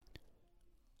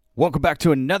Welcome back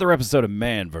to another episode of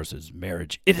Man vs.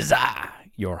 Marriage. It is I,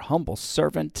 your humble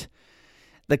servant,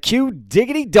 the Q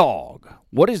Diggity Dog.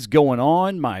 What is going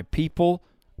on, my people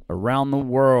around the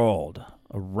world?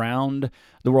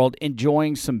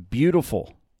 Enjoying some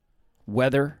beautiful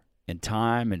weather and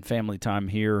time and family time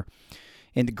here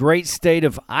in the great state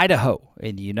of Idaho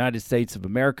in the United States of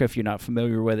America. If you're not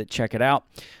familiar with it, check it out.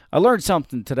 I learned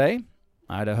something today.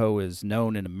 Idaho is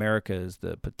known in America as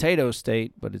the potato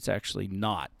state, but it's actually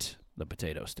not the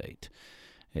potato state.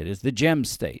 It is the gem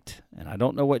state, and I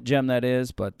don't know what gem that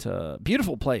is, but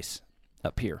beautiful place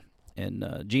up here.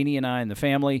 And Jeannie and I and the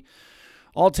family,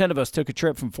 all 10 of us, took a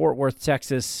trip from Fort Worth,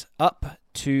 Texas, up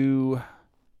to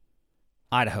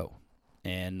Idaho,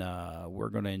 and we're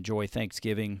going to enjoy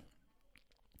Thanksgiving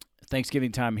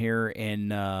time here,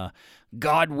 and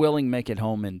God willing, make it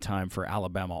home in time for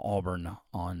Alabama-Auburn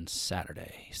on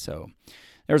Saturday. So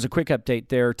there's a quick update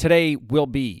there. Today will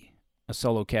be a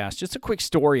solo cast. Just a quick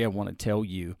story I want to tell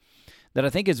you that I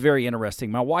think is very interesting.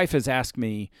 My wife has asked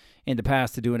me in the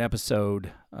past to do an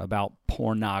episode about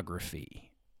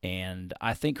pornography, and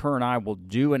I think her and I will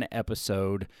do an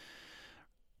episode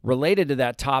related to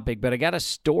that topic, but I got a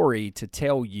story to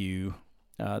tell you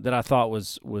that I thought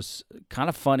was kind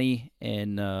of funny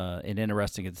and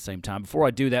interesting at the same time. Before I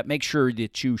do that, make sure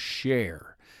that you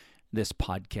share this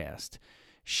podcast.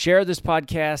 Share this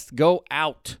podcast. Go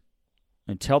out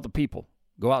and tell the people.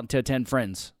 Go out and tell 10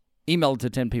 friends. Email it to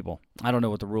 10 people. I don't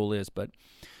know what the rule is, but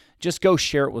just go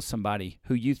share it with somebody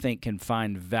who you think can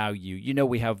find value. You know,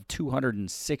 we have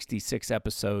 266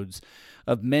 episodes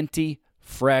of minty,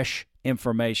 fresh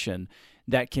information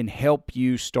that can help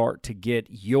you start to get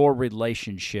your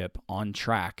relationship on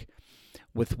track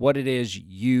with what it is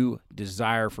you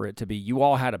desire for it to be. You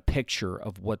all had a picture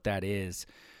of what that is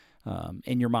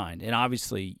in your mind. And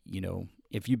obviously, you know,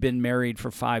 if you've been married for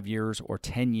 5 years or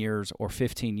 10 years or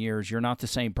 15 years, you're not the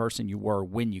same person you were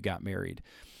when you got married.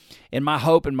 And my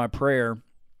hope and my prayer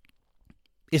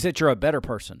is that you're a better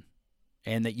person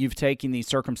and that you've taken these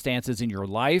circumstances in your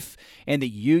life and that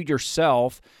you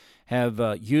yourself have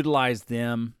utilized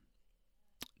them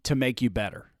to make you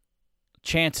better.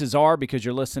 Chances are, because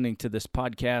you're listening to this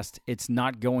podcast, it's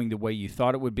not going the way you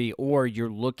thought it would be, or you're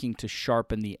looking to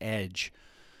sharpen the edge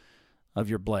of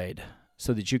your blade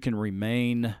so that you can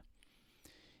remain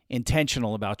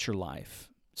intentional about your life.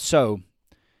 So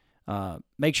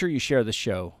make sure you share the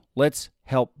show. Let's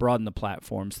help broaden the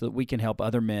platform so that we can help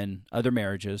other men, other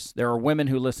marriages. There are women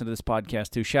who listen to this podcast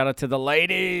too. Shout out to the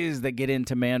ladies that get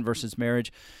into Man versus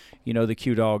Marriage. You know, the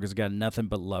Q Dog has got nothing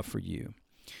but love for you.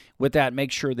 With that,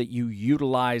 make sure that you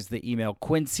utilize the email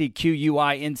Quincy, Quincy,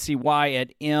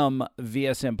 at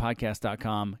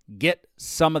mvsmpodcast.com. Get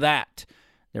some of that.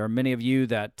 There are many of you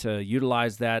that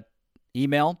utilize that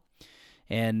email,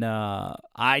 and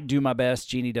I do my best,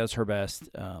 Jeannie does her best,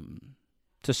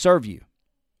 to serve you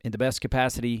in the best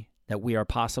capacity that we are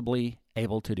possibly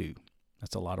able to do.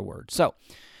 That's a lot of words. So,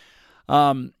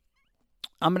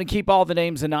 I'm going to keep all the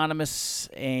names anonymous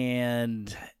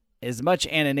and as much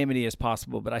anonymity as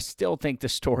possible, but I still think the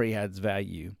story adds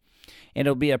value. And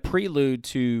it'll be a prelude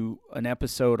to an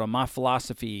episode on my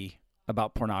philosophy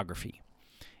about pornography.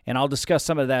 And I'll discuss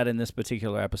some of that in this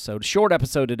particular episode. Short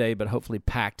episode today, but hopefully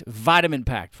packed,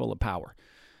 vitamin-packed, full of power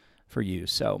for you.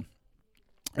 So,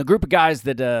 a group of guys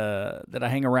that I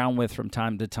hang around with from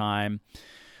time to time,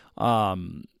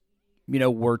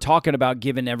 we're talking about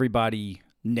giving everybody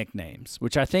nicknames,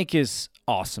 which I think is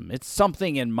awesome. It's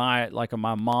something on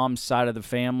my mom's side of the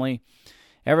family.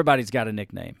 Everybody's got a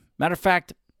nickname. Matter of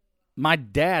fact, my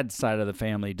dad's side of the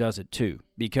family does it too,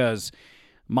 because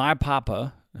my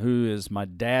papa, who is my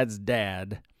dad's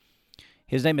dad,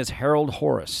 his name is Harold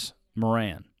Horace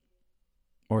Moran,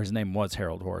 or his name was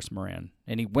Harold Horace Moran,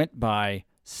 and he went by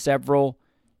several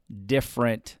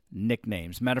different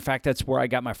nicknames. Matter of fact, that's where I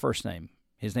got my first name.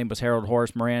 His name was Harold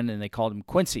Horace Moran, and they called him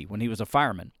Quincy when he was a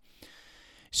fireman.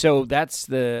 So that's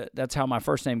how my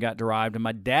first name got derived. And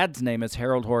my dad's name is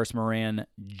Harold Horace Moran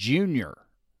Jr.,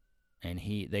 and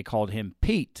they called him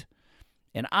Pete.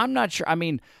 And I'm not sure. I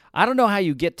mean, I don't know how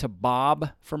you get to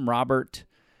Bob from Robert.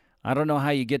 I don't know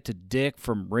how you get to Dick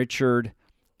from Richard.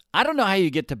 I don't know how you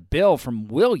get to Bill from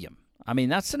William. I mean,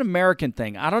 that's an American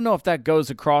thing. I don't know if that goes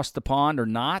across the pond or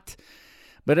not.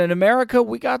 But in America,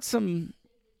 we got some...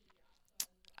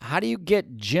 How do you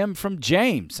get Jim from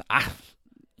James? I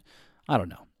don't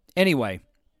know. Anyway,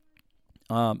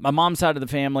 my mom's side of the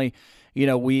family,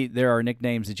 there are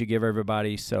nicknames that you give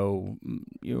everybody. So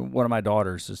one of my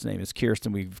daughters, his name is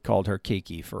Kirsten. We've called her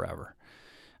Kiki forever.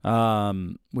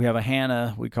 We have a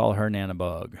Hannah. We call her Nana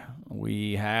Bug.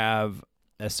 We have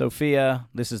Sophia,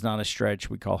 this is not a stretch.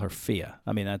 We call her Fia.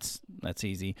 I mean, that's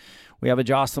easy. We have a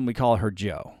Jocelyn. We call her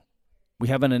Joe. We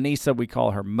have an Anissa. We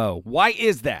call her Mo. Why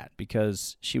is that?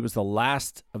 Because she was the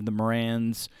last of the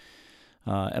Morans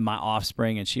and my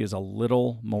offspring, and she is a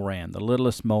little Moran, the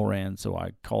littlest Moran, so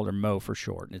I called her Mo for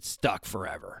short, and it stuck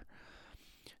forever.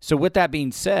 So with that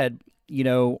being said,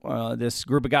 this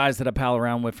group of guys that I pal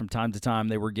around with from time to time,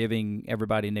 they were giving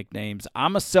everybody nicknames.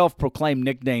 I'm a self-proclaimed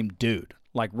nickname dude,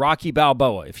 like Rocky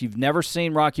Balboa. If you've never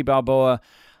seen Rocky Balboa,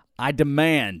 I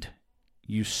demand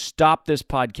you stop this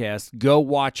podcast, go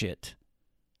watch it,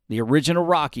 the original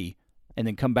Rocky, and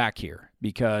then come back here,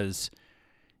 because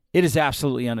it is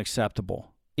absolutely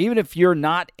unacceptable. Even if you're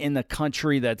not in the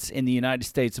country that's in the United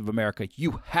States of America,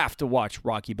 you have to watch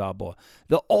Rocky Balboa,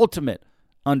 the ultimate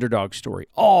underdog story.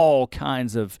 All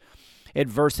kinds of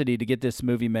adversity to get this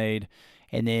movie made,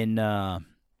 and then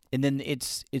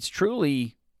it's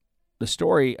truly the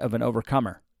story of an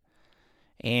overcomer.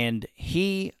 And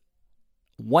he,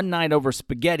 one night over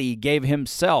spaghetti, gave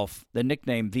himself the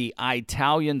nickname the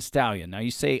Italian Stallion. Now,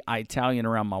 you say Italian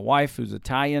around my wife, who's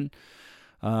Italian,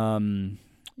 you're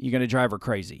going to drive her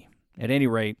crazy. At any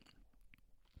rate,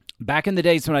 back in the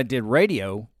days when I did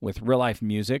radio with Real Life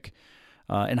Music,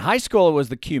 in high school, it was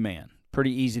the Q-Man.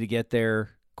 Pretty easy to get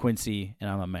there. Quincy, and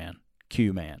I'm a man.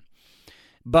 Q-Man.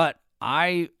 But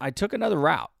I took another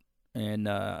route. And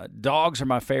dogs are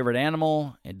my favorite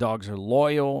animal, and dogs are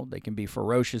loyal. They can be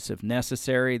ferocious if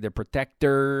necessary. They're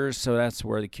protectors, so that's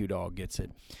where the Q-Dog gets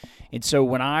it. And so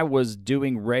when I was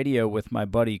doing radio with my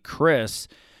buddy Chris,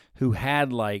 who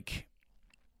had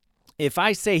if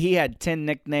I say he had 10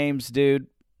 nicknames, dude,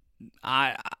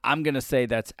 I'm going to say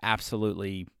that's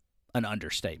absolutely an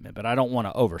understatement, but I don't want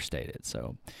to overstate it.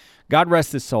 So God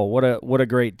rest his soul. What a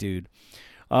great dude.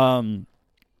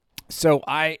 So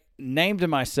I named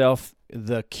myself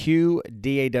the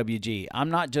Q-D-A-W-G.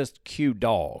 I'm not just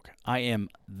Q-Dog. I am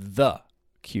the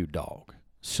Q-Dog.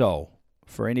 So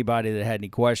for anybody that had any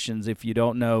questions, if you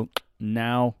don't know,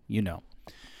 now you know.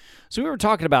 So we were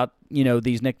talking about,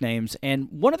 these nicknames, and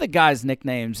one of the guys'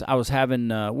 nicknames I was having,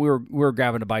 we were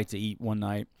grabbing a bite to eat one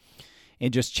night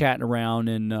and just chatting around,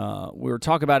 and we were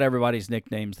talking about everybody's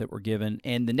nicknames that were given,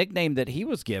 and the nickname that he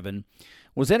was given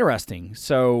was interesting.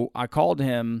 So I called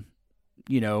him,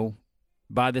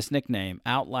 by this nickname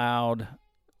out loud.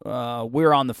 We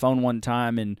were on the phone one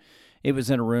time, and it was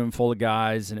in a room full of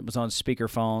guys, and it was on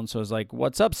speakerphone, so I was like,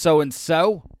 "What's up,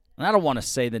 so-and-so?" And I don't want to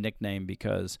say the nickname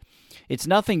because it's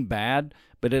nothing bad,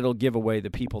 but it'll give away the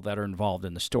people that are involved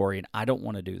in the story, and I don't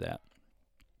want to do that.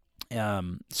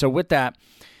 So with that,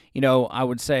 I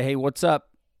would say, "Hey, what's up,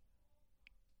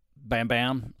 Bam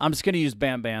Bam?" I'm just going to use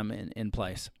Bam Bam in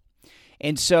place.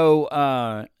 And so,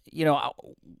 there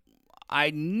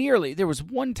was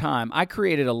one time I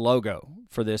created a logo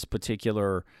for this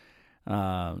particular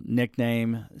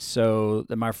nickname, so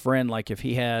that my friend, if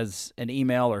he has an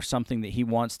email or something that he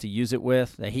wants to use it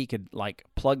with, that he could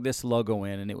plug this logo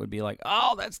in, and it would be like,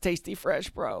 "Oh, that's Tasty Fresh,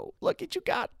 bro. Look at you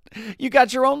got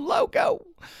your own logo."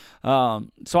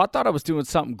 So I thought I was doing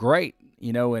something great,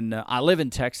 and I live in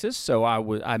Texas, so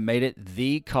I made it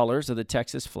the colors of the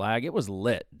Texas flag. It was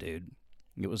lit, dude.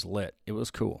 It was lit. It was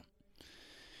cool.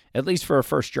 At least for a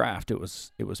first draft, it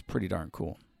was pretty darn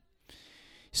cool.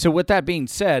 So with that being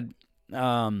said,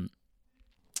 us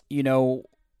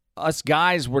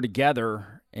guys were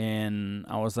together, and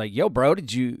I was like, "Yo, bro,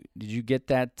 did you get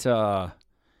that?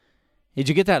 Did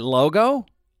you get that logo?"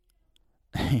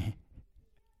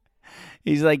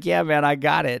 He's like, "Yeah, man, I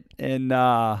got it, and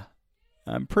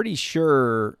I'm pretty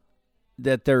sure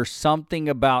that there's something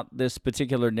about this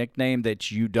particular nickname that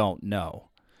you don't know."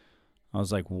 I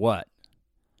was like, "What?"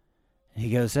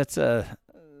 He goes, that's a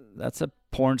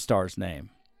porn star's name,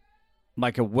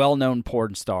 like a well-known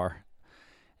porn star."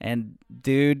 And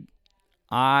dude,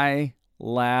 I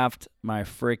laughed my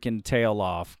freaking tail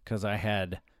off because I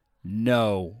had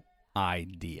no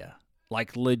idea.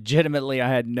 Legitimately, I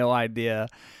had no idea.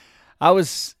 I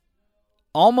was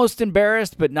almost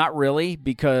embarrassed, but not really,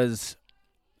 because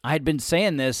I had been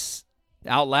saying this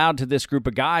out loud to this group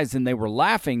of guys, and they were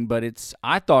laughing, but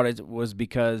I thought it was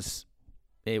because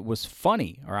it was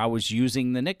funny, or I was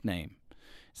using the nickname.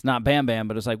 It's not Bam Bam,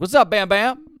 but it's like, "What's up, Bam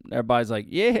Bam?" Everybody's like,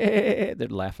 "Yeah." They're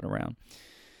laughing around.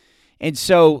 And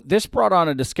so this brought on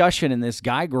a discussion in this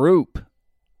guy group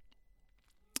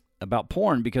about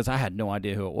porn, because I had no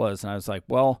idea who it was. And I was like,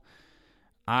 "Well,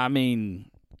 I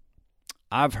mean,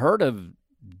 I've heard of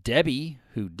Debbie,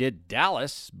 who did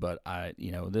Dallas, but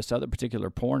this other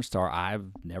particular porn star,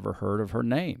 I've never heard of her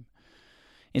name."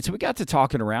 And so we got to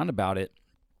talking around about it.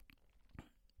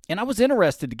 And I was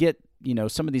interested to get,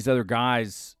 some of these other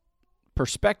guys'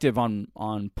 perspective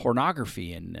on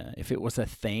pornography and if it was a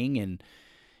thing, and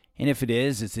if it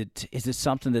is it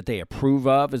something that they approve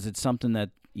of? Is it something that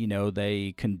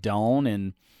they condone?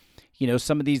 And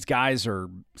some of these guys are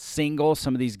single,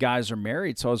 some of these guys are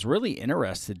married. So I was really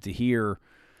interested to hear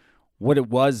what it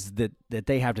was that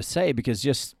they have to say, because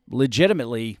just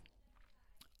legitimately,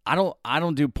 I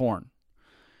don't do porn.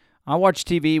 I watch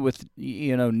TV with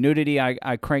nudity.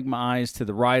 I crank my eyes to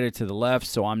the right or to the left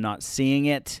so I'm not seeing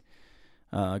it.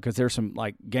 Because there's some,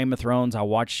 like Game of Thrones, I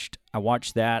watched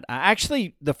that.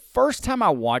 The first time I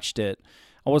watched it,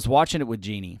 I was watching it with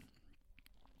Jeannie.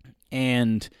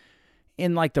 And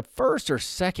in like the first or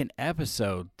second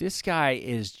episode, this guy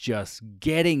is just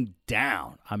getting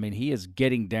down. I mean, he is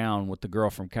getting down with the girl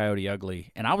from Coyote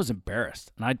Ugly. And I was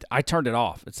embarrassed. And I turned it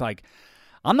off. It's like,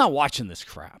 I'm not watching this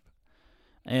crap.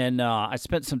 And I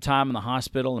spent some time in the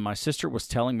hospital, and my sister was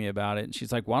telling me about it. And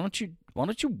she's like, why don't you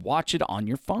watch it on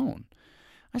your phone?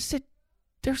 I said,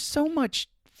 there's so much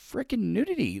freaking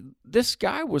nudity. This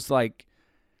guy was like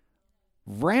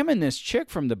ramming this chick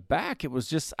from the back. It was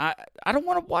just, I don't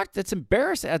want to watch. That's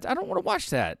embarrassing. I don't want to watch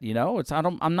that.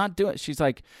 I'm not doing it. She's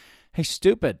like, hey,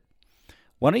 stupid,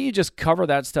 why don't you just cover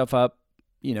that stuff up,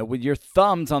 with your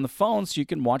thumbs on the phone so you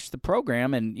can watch the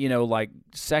program? And, like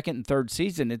second and third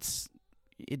season, it's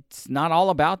not all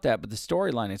about that, but the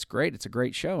storyline, it's great. It's a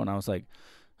great show. And I was like,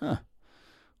 why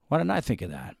didn't I think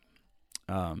of that?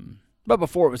 But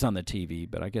before it was on the TV,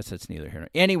 but I guess that's neither here nor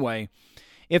anyway.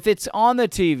 If it's on the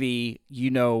TV,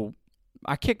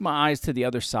 I kick my eyes to the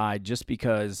other side just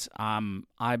because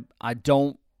I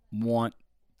don't want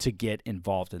to get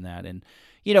involved in that. And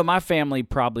my family,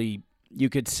 probably you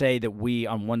could say that we,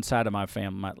 on one side of my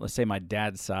family, let's say my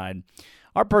dad's side,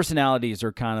 our personalities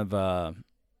are kind of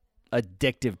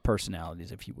addictive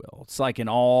personalities, if you will. It's like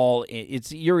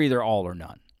you're either all or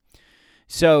none.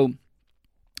 So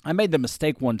I made the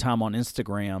mistake one time on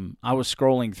Instagram. I was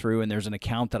scrolling through, and there's an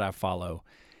account that I follow,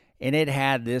 and it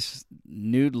had this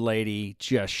nude lady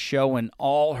just showing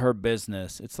all her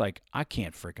business. It's like, I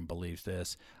can't freaking believe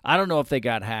this. I don't know if they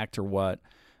got hacked or what,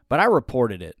 but I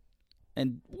reported it.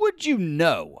 And would you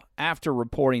know, after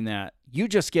reporting that, you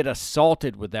just get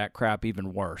assaulted with that crap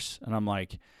even worse. And I'm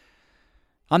like,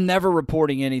 I'm never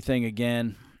reporting anything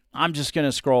again. I'm just going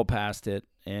to scroll past it.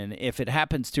 And if it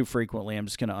happens too frequently, I'm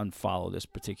just going to unfollow this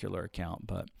particular account.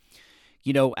 But,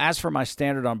 as for my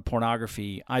standard on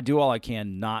pornography, I do all I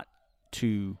can not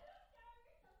to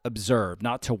observe,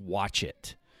 not to watch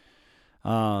it.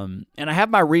 And I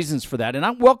have my reasons for that. And I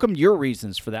welcome your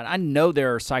reasons for that. I know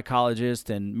there are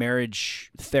psychologists and marriage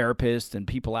therapists and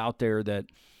people out there that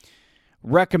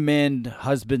recommend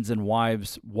husbands and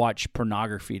wives watch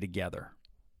pornography together.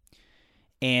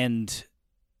 And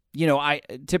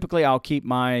I'll keep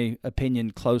my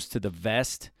opinion close to the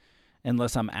vest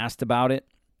unless I'm asked about it.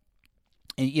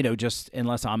 And, just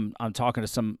unless I'm talking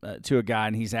to a guy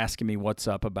and he's asking me what's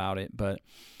up about it. But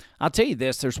I'll tell you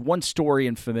this, there's one story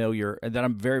that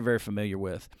I'm very, very familiar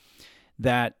with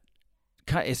that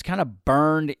is kind of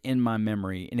burned in my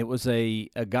memory. And it was a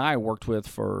guy I worked with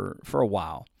for a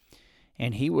while.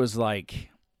 And he was like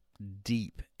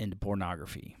deep into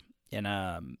pornography. And,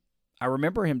 I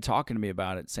remember him talking to me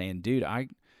about it, saying, dude, I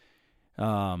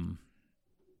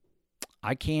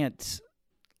can't,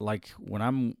 like, when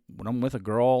I'm with a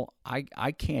girl,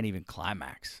 I can't even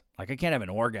climax. Like, I can't have an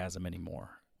orgasm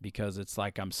anymore because it's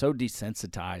like I'm so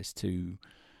desensitized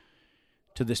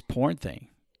to this porn thing.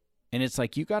 And it's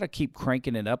like, you got to keep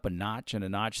cranking it up a notch and a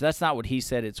notch. That's not what he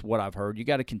said. It's what I've heard. You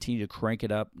got to continue to crank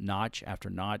it up notch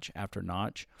after notch after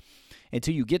notch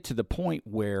until you get to the point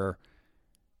where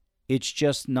it's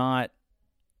just not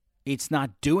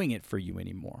doing it for you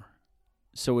anymore.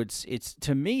 So it's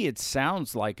to me, it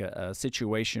sounds like a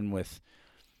situation with,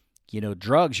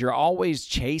 drugs. You're always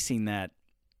chasing that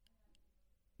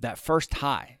first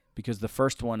high because the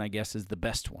first one, I guess, is the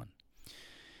best one.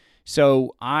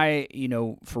 So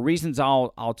for reasons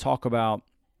I'll talk about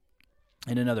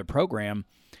in another program,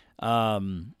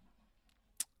 I'll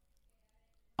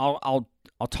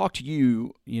talk to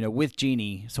you, with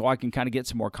Jeannie, so I can kind of get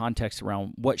some more context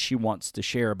around what she wants to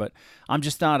share. But I'm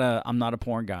not a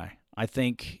porn guy. I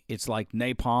think it's like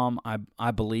napalm.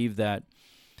 I believe that,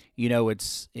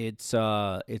 it's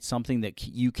something that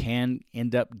you can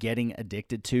end up getting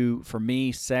addicted to. For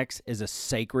me, sex is a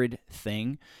sacred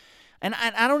thing. And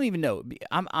I don't even know.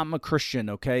 I'm a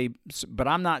Christian, okay? But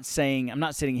I'm not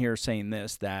sitting here saying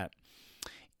this, that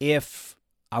if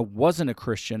I wasn't a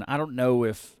Christian, I don't know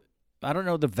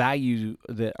the value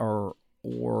that or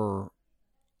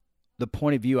the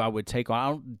point of view I would take on. I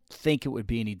don't think it would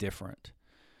be any different.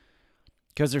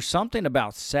 because there's something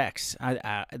about sex.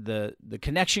 The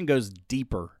connection goes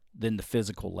deeper than the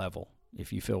physical level,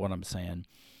 if you feel what I'm saying.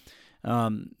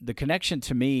 The connection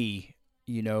to me,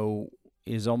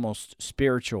 is almost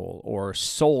spiritual or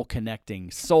soul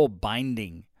connecting, soul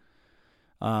binding.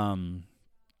 And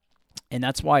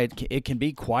that's why it can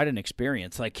be quite an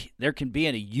experience. Like there can be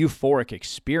a euphoric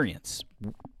experience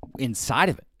inside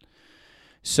of it.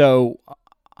 So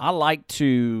I like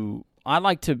to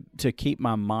keep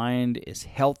my mind as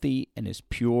healthy and as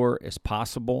pure as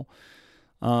possible.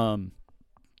 And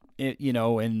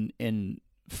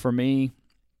for me,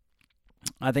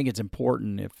 I think it's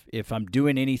important if I'm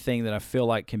doing anything that I feel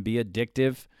like can be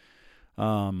addictive,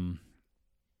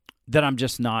 that I'm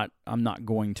not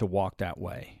going to walk that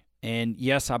way. And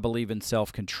yes, I believe in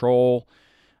self-control.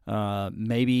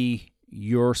 Maybe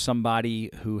you're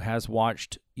somebody who has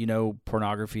watched,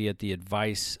 pornography at the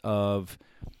advice of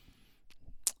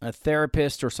a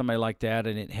therapist or somebody like that,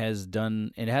 and it has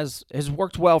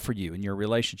worked well for you in your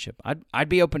relationship. I'd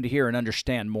be open to hear and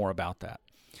understand more about that.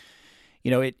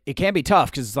 It can be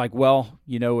tough because it's like, well,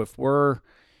 if we're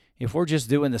just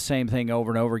doing the same thing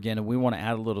over and over again and we want to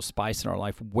add a little spice in our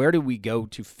life, where do we go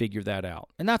to figure that out?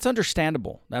 And that's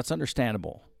understandable.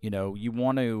 You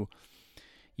want to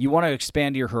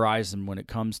expand your horizon when it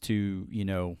comes to,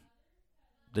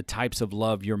 the types of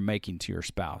love you're making to your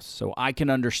spouse. So I can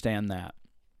understand that.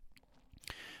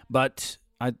 But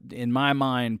in my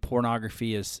mind,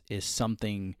 pornography is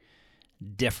something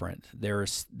different. There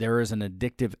is an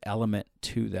addictive element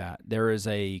to that. There is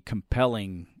a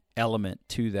compelling element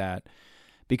to that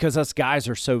because us guys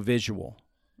are so visual.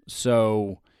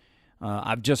 So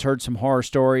I've just heard some horror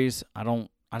stories. I don't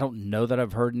know that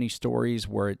I've heard any stories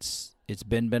where it's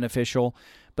been beneficial,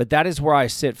 but that is where I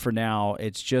sit for now.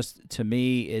 It's just, to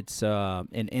me, it's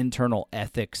an internal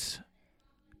ethics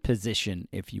position,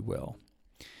 if you will.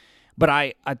 But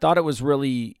I thought it was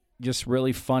really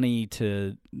funny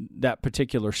to that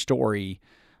particular story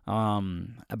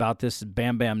about this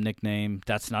Bam Bam nickname.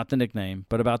 That's not the nickname,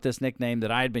 but about this nickname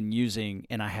that I had been using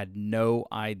and I had no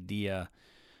idea.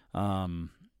 I'm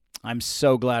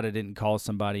so glad I didn't call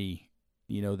somebody,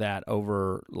 that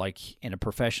over, like, in a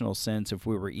professional sense. If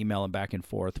we were emailing back and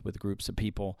forth with groups of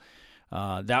people,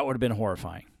 that would have been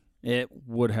horrifying. It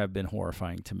would have been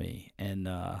horrifying to me. And,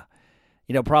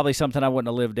 probably something I wouldn't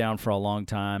have lived down for a long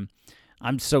time.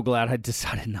 I'm so glad I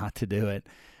decided not to do it.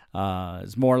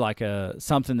 It's more like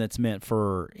something that's meant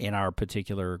for in our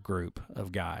particular group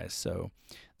of guys. So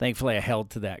thankfully I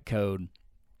held to that code.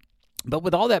 But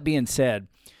with all that being said,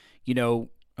 it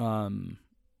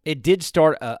did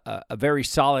start a very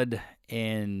solid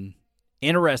and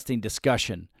interesting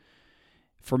discussion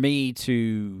for me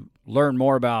to learn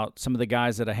more about some of the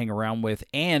guys that I hang around with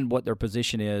and what their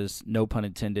position is, no pun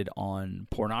intended, on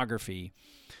pornography.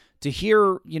 To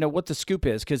hear, what the scoop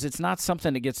is, because it's not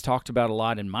something that gets talked about a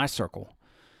lot in my circle.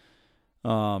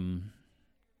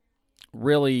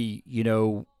 Really,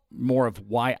 more of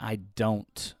why I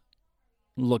don't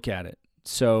look at it.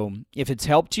 So if it's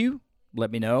helped you, let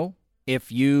me know.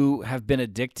 If you have been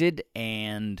addicted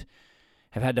and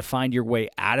have had to find your way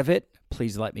out of it,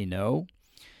 please let me know.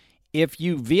 If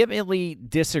you vehemently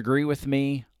disagree with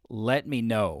me, let me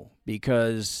know,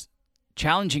 because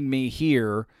challenging me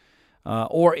here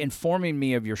or informing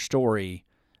me of your story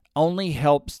only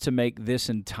helps to make this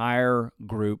entire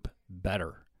group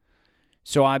better.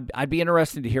 So I'd be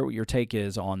interested to hear what your take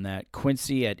is on that.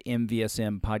 Quincy at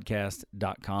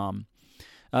mvsmpodcast.com.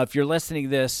 If you're listening to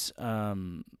this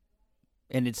and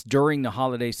it's during the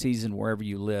holiday season wherever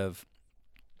you live,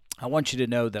 I want you to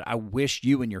know that I wish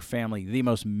you and your family the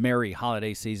most merry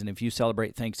holiday season. If you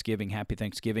celebrate Thanksgiving, happy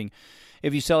Thanksgiving.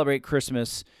 If you celebrate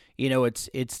Christmas,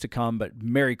 it's to come, but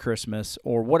Merry Christmas,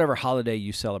 or whatever holiday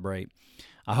you celebrate.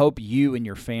 I hope you and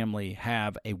your family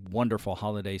have a wonderful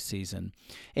holiday season.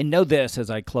 And know this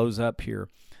as I close up here,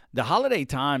 the holiday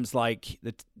times, like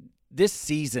this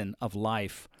season of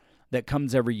life that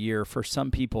comes every year, for some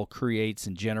people creates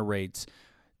and generates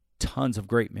tons of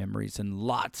great memories and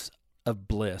lots of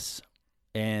bliss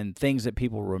and things that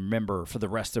people remember for the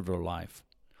rest of their life.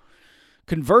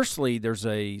 Conversely, there's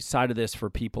a side of this for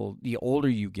people the older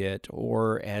you get,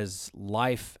 or as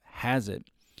life has it,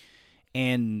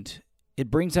 and it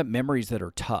brings up memories that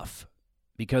are tough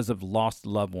because of lost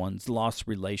loved ones, lost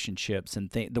relationships,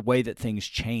 and the way that things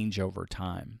change over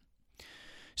time.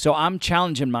 So I'm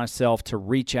challenging myself to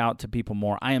reach out to people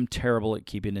more. I am terrible at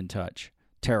keeping in touch.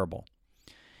 Terrible.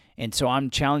 And so I'm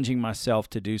challenging myself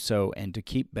to do so and to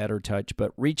keep better touch,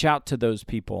 but reach out to those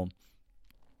people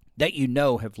that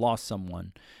have lost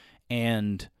someone,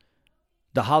 and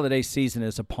the holiday season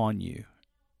is upon you.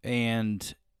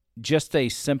 And just a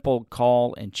simple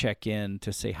call and check in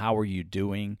to say, how are you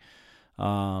doing?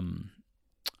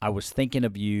 I was thinking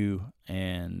of you,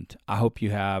 and I hope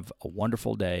you have a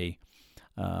wonderful day.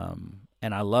 And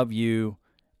I love you.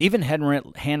 Even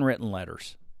handwritten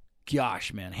letters.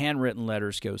 Gosh, man, handwritten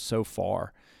letters go so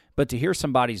far. But to hear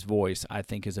somebody's voice, I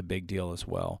think, is a big deal as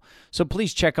well. So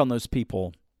please check on those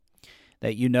people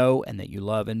that you know and that you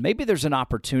love. And maybe there's an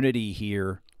opportunity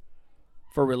here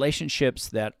for relationships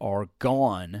that are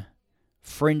gone,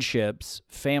 friendships,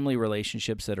 family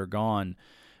relationships that are gone,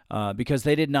 because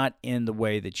they did not end the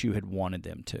way that you had wanted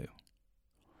them to.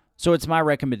 So it's my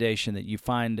recommendation that you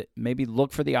maybe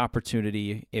look for the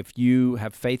opportunity. If you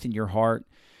have faith in your heart,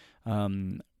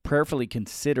 prayerfully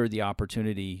consider the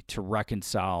opportunity to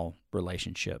reconcile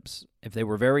relationships. If they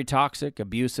were very toxic,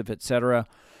 abusive, etc.,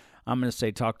 I'm going to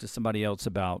say talk to somebody else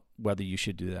about whether you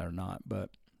should do that or not.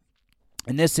 But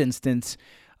in this instance,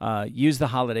 use the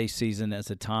holiday season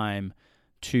as a time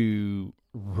to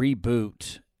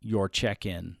reboot your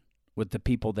check-in with the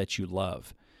people that you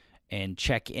love and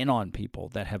check in on people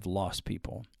that have lost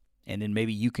people. And then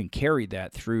maybe you can carry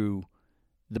that through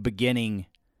the beginning,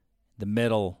 the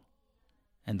middle,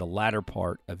 and the latter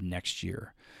part of next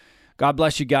year. God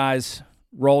bless you guys.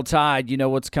 Roll Tide. You know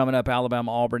what's coming up,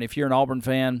 Alabama, Auburn. If you're an Auburn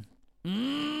fan,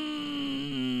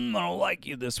 I don't like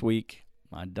you this week.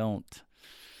 I don't.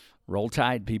 Roll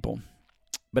Tide, people.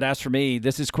 But as for me,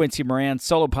 this is Quincy Moran,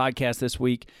 solo podcast this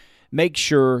week. Make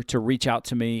sure to reach out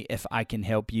to me if I can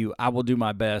help you. I will do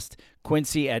my best.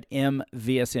 Quincy at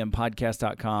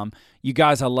mvsmpodcast.com. You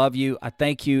guys, I love you. I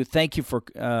thank you. Thank you for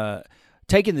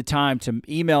taking the time to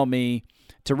email me,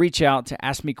 to reach out, to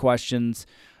ask me questions.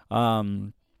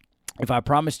 If I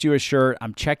promised you a shirt,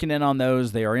 I'm checking in on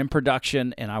those. They are in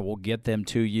production, and I will get them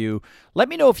to you. Let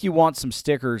me know if you want some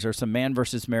stickers or some Man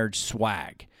vs. Marriage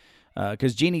swag.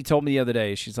 Because Jeannie told me the other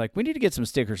day, she's like, we need to get some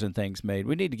stickers and things made.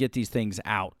 We need to get these things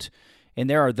out. And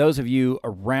there are those of you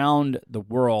around the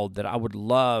world that I would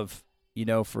love,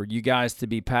 for you guys to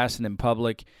be passing in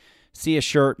public, see a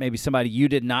shirt, maybe somebody you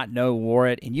did not know wore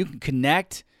it, and you can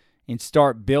connect and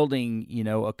start building,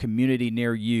 a community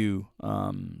near you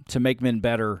to make men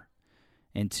better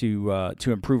and to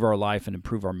improve our life and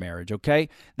improve our marriage, okay?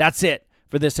 That's it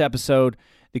for this episode.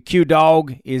 The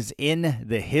Q-Dog is in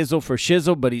the hizzle for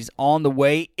shizzle, but he's on the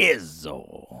way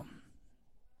izzle.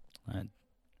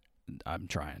 I'm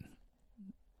trying.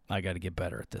 I got to get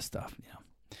better at this stuff.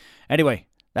 Anyway,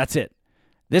 that's it.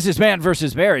 This is Man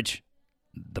vs. Marriage,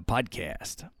 the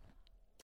podcast.